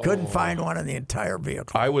 No. Couldn't find one in the entire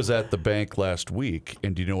vehicle. I was at the bank last week,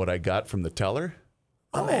 and do you know what I got from the teller?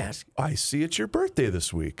 A mask. I see it's your birthday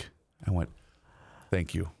this week. I went,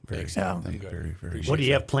 thank you. Very, Yeah. thank you. Very, very What, do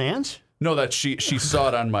you have plans? No, that she saw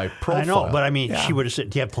it on my profile. I know, but I mean, she would have said,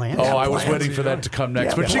 do you have plans? Oh, I was plans, waiting for that to come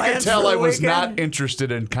next. Yeah, But she could plans tell for I the was not weekend?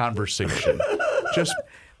 interested in conversation. Just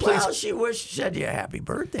Well, she said you a happy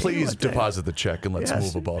birthday. please What the- deposit the check and let's Yes.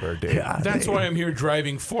 move about our day. Yeah, That's why I'm here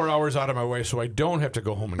driving 4 hours out of my way so I don't have to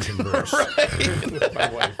go home and converse with my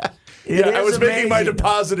wife. It I is was making my amazing.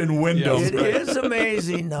 deposit in Windows. It is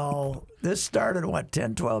amazing, though. This started,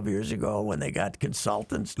 10, 12 years ago when they got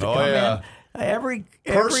consultants to Oh, come yeah. in. Every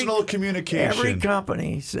Personal communication. Every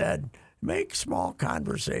company said, make small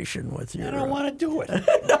conversation with your... I don't want to do it.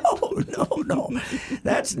 No.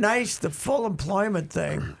 That's nice, the full employment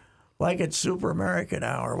thing, like at Super America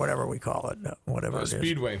now or whatever we call it, whatever it is.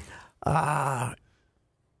 Speedway.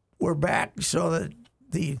 We're back so that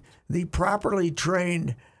the properly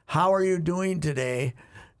trained, how are you doing today,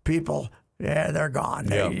 people... Yeah, they're gone.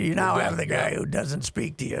 Yeah. You now have the guy who doesn't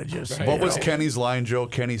speak to you. Just What was Kenny's line, Joe?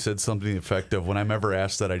 Kenny said something effective. When I'm ever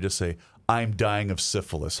asked that, I just say, I'm dying of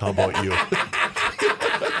syphilis. How about you?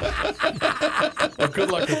 Well, good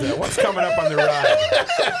luck with that. What's coming up on the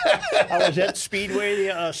ride? I was at Speedway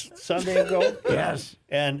Sunday ago. Yes.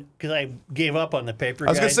 And because I gave up on the paper I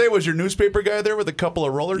was guy. going to say, was your newspaper guy there with a couple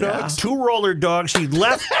of roller dogs? 2 roller dogs. He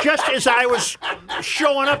left just as I was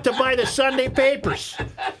showing up to buy the Sunday papers.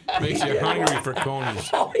 Makes you hungry for conies.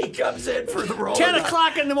 Oh, he comes in for the roller. 10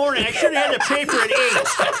 o'clock in the morning. I should have had the paper at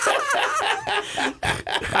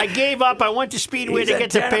 8. I gave up. I went to Speedway He's to at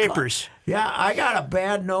get the 10 o'clock. papers. Yeah, I got a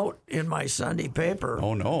bad note in my Sunday paper.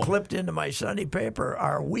 Oh, no. Clipped into my Sunday paper.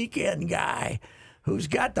 Our weekend guy, who's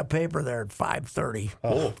got the paper there at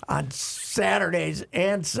 5:30 on Saturdays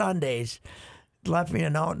and Sundays, left me a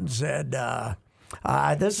note and said,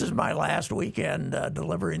 this is my last weekend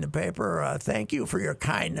delivering the paper. Thank you for your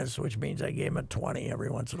kindness, which means I gave him a 20 every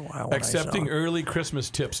once in a while. When Accepting I saw him. early Christmas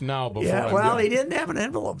tips now before Yeah, I'm well, done. he didn't have an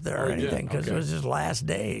envelope there or he didn't? anything because it Okay. was his last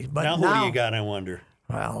day. But Now, who do you got, I wonder?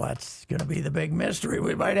 Well, that's going to be the big mystery.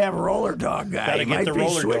 We might have a roller dog guy. Gotta He get might the be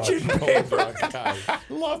roller dog. switching.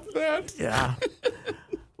 Love that. Yeah.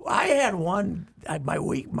 I had one I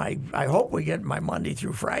hope we get my Monday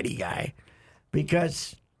through Friday guy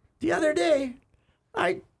because the other day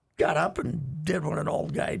I got up and did what an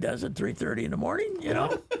old guy does at 3:30 in the morning. You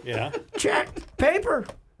know, Yeah. checked paper.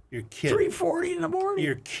 You're kidding. 3:40 in the morning.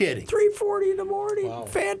 You're kidding. 3:40 in the morning.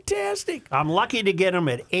 Fantastic. I'm lucky to get them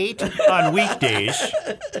at 8 on weekdays,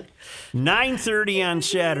 9:30 on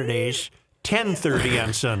Saturdays, 10:30 on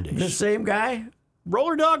The Sundays. same guy.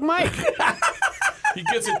 Roller Dog Mike. He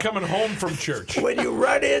gets it coming home from church. When you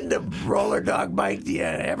run into Roller Dog Mike, do you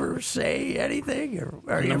ever say anything? Or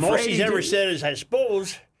are you The most afraid he's to- ever said is, I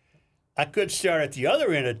suppose I could start at the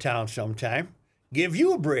other end of town sometime, give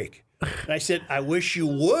you a break. And I said, I wish you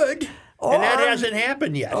would. And that Or- hasn't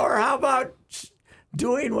happened yet. Or how about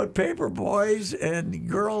doing what paper boys and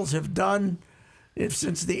girls have done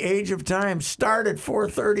since the age of time? Start at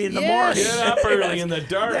 4:30 in the morning. Yes. Get up early in the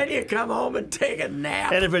dark. Then you come home and take a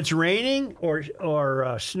nap. And if it's raining or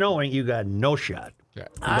snowing, you got no shot.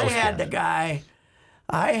 I had the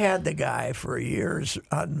guy for years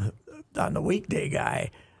on the weekday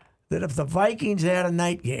guy that if the Vikings had a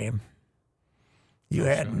night game, you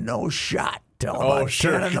had no shot till about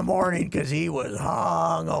 10 in the morning because he was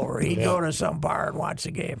hungover. He'd go to some bar and watch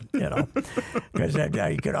the game, you know, because that guy,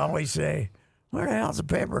 you could always say, where the hell's the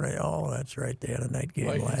paper? And that's right, they had a night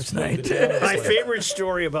game last night. My favorite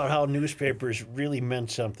story about how newspapers really meant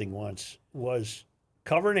something once was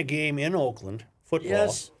covering a game in Oakland, football,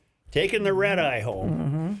 Yes. taking the red eye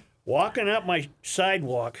home, walking up my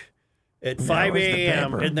sidewalk at 5 was the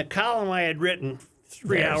a.m. paper. and the column I had written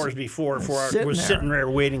 3 Yes. hours before Sitting was there. sitting there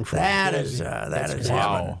waiting for That me. is Wow.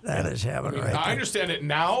 heaven. That is heaven right I there. understand it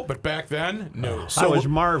now, but back then, no. I was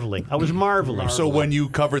marveling. So when you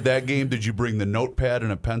covered that game, did you bring the notepad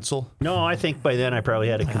and a pencil? No, I think by then I probably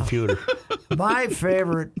had a computer. My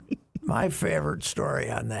favorite story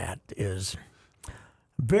on that is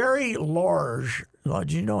Barry Lorge. Well,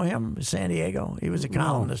 did you know him? San Diego. He was a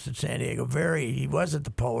columnist at San Diego. He was at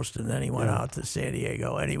the Post, and then he went out to San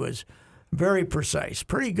Diego, and he was very precise,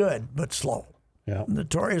 pretty good, but slow. Yeah.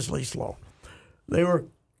 Notoriously slow.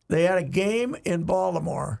 They had a game in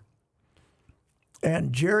Baltimore,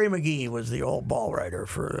 and Jerry McGee was the old ball writer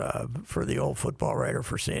for the old football writer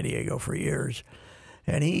for San Diego for years,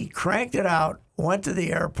 and he cranked it out, went to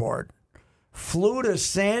the airport, flew to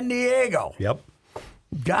San Diego, Yep.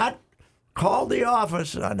 called the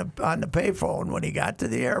office on the payphone when he got to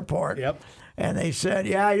the airport. Yep. And they said,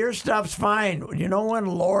 yeah, your stuff's fine. You know when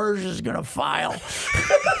Lorge is going to file?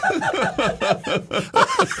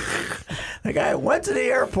 The guy went to the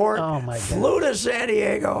airport, Oh, my God. flew to San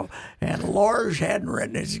Diego, and Lorge hadn't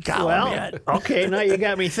written his column yet. Okay, now you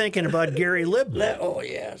got me thinking about Gary Libman. Oh,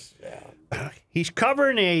 yes. Yeah. He's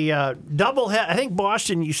covering a double head. I think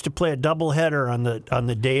Boston used to play a double header on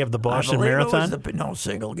the day of the Boston I believe Marathon. it was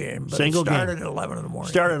single game. But Single it started game. at 11 in the morning.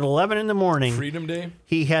 Started at 11 in the morning. Freedom Day?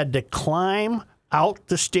 He had to climb out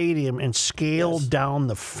the stadium and scale down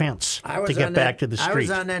the fence I was to get on back that- to the I street.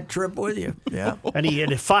 was on that trip with you. Yeah. And he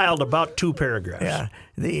had filed about 2 paragraphs.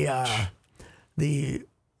 Yeah,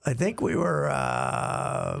 I think we were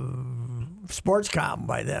Sportscom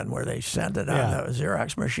by then, where they sent it on the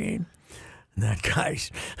Xerox machine. And that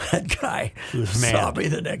guy was saw mad. me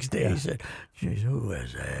the next day. He said, "Geez, who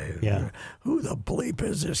is that? Yeah. Who the bleep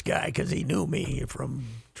is this guy?" Because he knew me from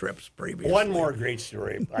trips previous. One more great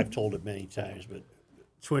story. I've told it many times, but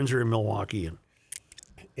Twins are in Milwaukee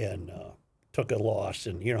and took a loss.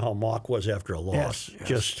 And you know how Mock was after a loss? Yes, yes.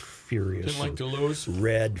 Just furious. Didn't like to lose.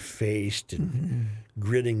 Red-faced and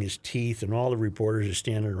gritting his teeth, and all the reporters are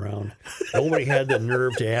standing around. Nobody had the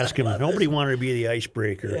nerve to ask him. Nobody wanted to be the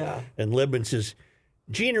icebreaker. Yeah. And Libman says,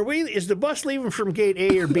 Gene, is the bus leaving from gate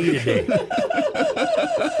A or B today?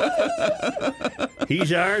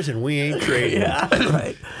 He's ours, and we ain't trading. Yeah,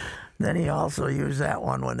 right. Then he also used that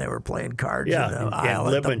one when they were playing cards. Yeah, in the and aisle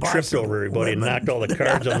at the Libman bus, tripped over everybody and Libman- knocked all the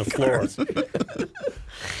cards on the floor.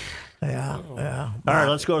 Yeah. All right,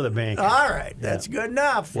 let's go to the bank. All right, that's good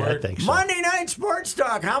enough. Yeah, I think so. Monday Night Sports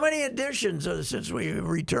Talk. How many editions since we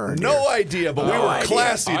returned? No here? idea, but we No were idea.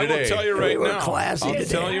 classy I today. will tell you We right were now. classy I'll today.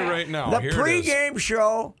 tell you right now. The Here it is. pregame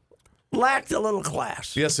show lacked a little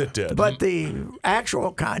class. Yes, it did. But the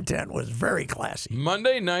actual content was very classy.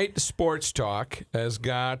 Monday Night Sports Talk has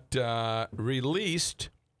got released.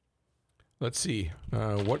 Let's see.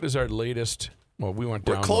 What is our latest? Well, we went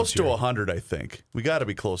down. we're close to 100, I think. We got to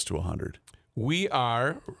be close to 100. We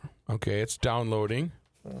are. Okay, it's downloading.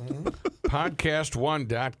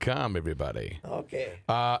 Podcast1.com, everybody. Okay.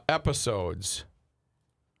 Episodes.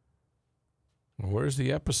 Where's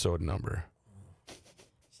the episode number?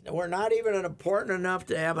 We're not even important enough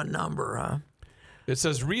to have a number, huh? It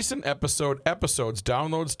says recent episodes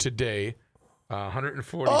downloads today,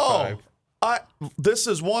 145. This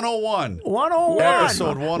is 101. 101.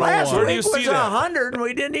 Episode 101. Last Where do you week see was that? 100, and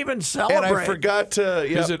we didn't even celebrate. And I forgot to.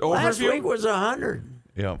 Is it Last week overview? was 100.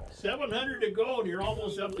 Yeah. 700 to go, and you're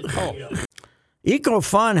almost up to GL.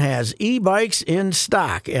 EcoFun has e-bikes in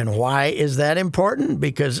stock. And why is that important?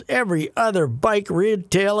 Because every other bike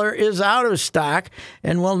retailer is out of stock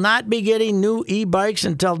and will not be getting new e-bikes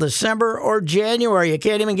until December or January. You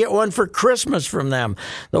can't even get one for Christmas from them.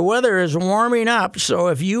 The weather is warming up, so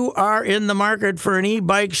if you are in the market for an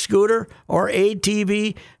e-bike, scooter, or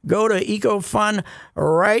ATV, go to EcoFun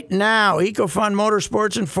right now. EcoFun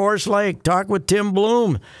Motorsports in Forest Lake. Talk with Tim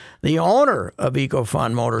Bloom, the owner of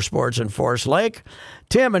EcoFun Motorsports in Forest Lake.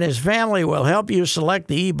 Tim and his family will help you select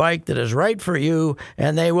the e-bike that is right for you,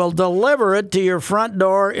 and they will deliver it to your front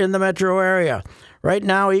door in the metro area. Right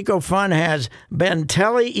now, EcoFun has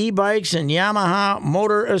Bentelli e-bikes and Yamaha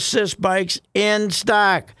Motor Assist bikes in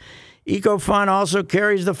stock. EcoFun also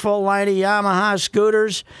carries the full line of Yamaha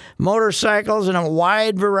scooters, motorcycles, and a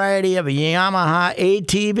wide variety of Yamaha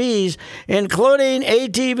ATVs, including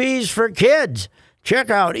ATVs for kids.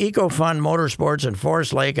 Check out EcoFun Motorsports in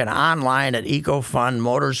Forest Lake and online at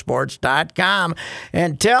ecofunmotorsports.com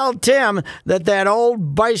and tell Tim that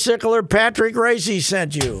old bicycler Patrick Racy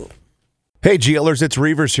sent you. Hey, GLers, it's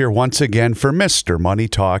Reavers here once again for Mr. Money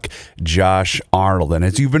Talk, Josh Arnold. And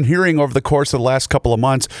as you've been hearing over the course of the last couple of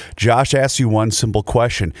months, Josh asks you one simple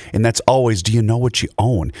question, and that's always, do you know what you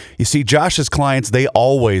own? You see, Josh's clients, they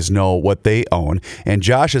always know what they own, and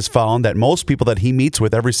Josh has found that most people that he meets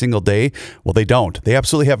with every single day, well, they don't. They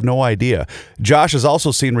absolutely have no idea. Josh has also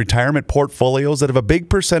seen retirement portfolios that have a big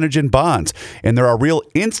percentage in bonds, and there are real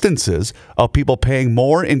instances of people paying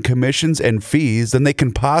more in commissions and fees than they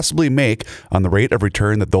can possibly make on the rate of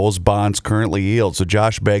return that those bonds currently yield. So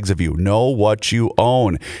Josh begs of you, know what you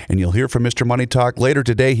own. And you'll hear from Mr. Money Talk later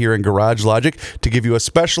today here in Garage Logic to give you a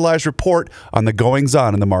specialized report on the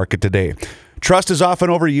goings-on in the market today. Trust is often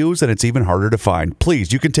overused, and it's even harder to find.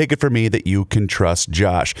 Please, you can take it from me that you can trust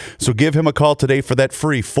Josh. So give him a call today for that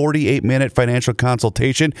free 48-minute financial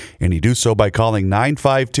consultation, and you do so by calling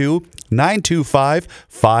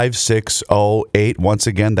 952-925-5608. Once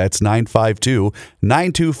again, that's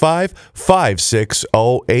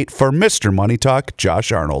 952-925-5608 for Mr. Money Talk,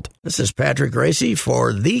 Josh Arnold. This is Patrick Racy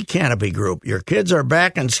for The Canopy Group. Your kids are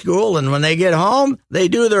back in school, and when they get home, they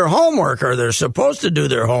do their homework, or they're supposed to do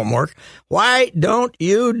their homework. Why don't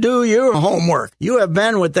you do your homework? You have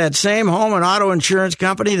been with that same home and auto insurance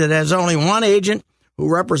company that has only one agent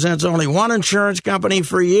who represents only one insurance company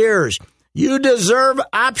for years. You deserve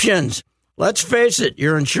options. Let's face it,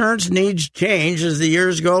 your insurance needs change as the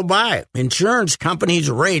years go by. Insurance companies'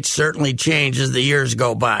 rates certainly change as the years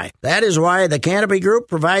go by. That is why the Canopy Group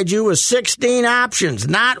provides you with 16 options,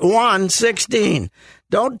 not 16.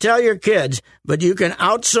 Don't tell your kids, but you can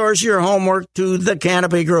outsource your homework to the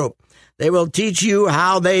Canopy Group. They will teach you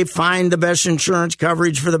how they find the best insurance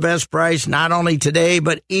coverage for the best price, not only today,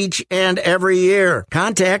 but each and every year.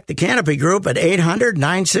 Contact the Canopy Group at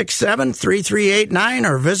 800-967-3389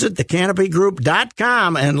 or visit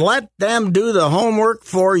thecanopygroup.com and let them do the homework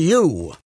for you.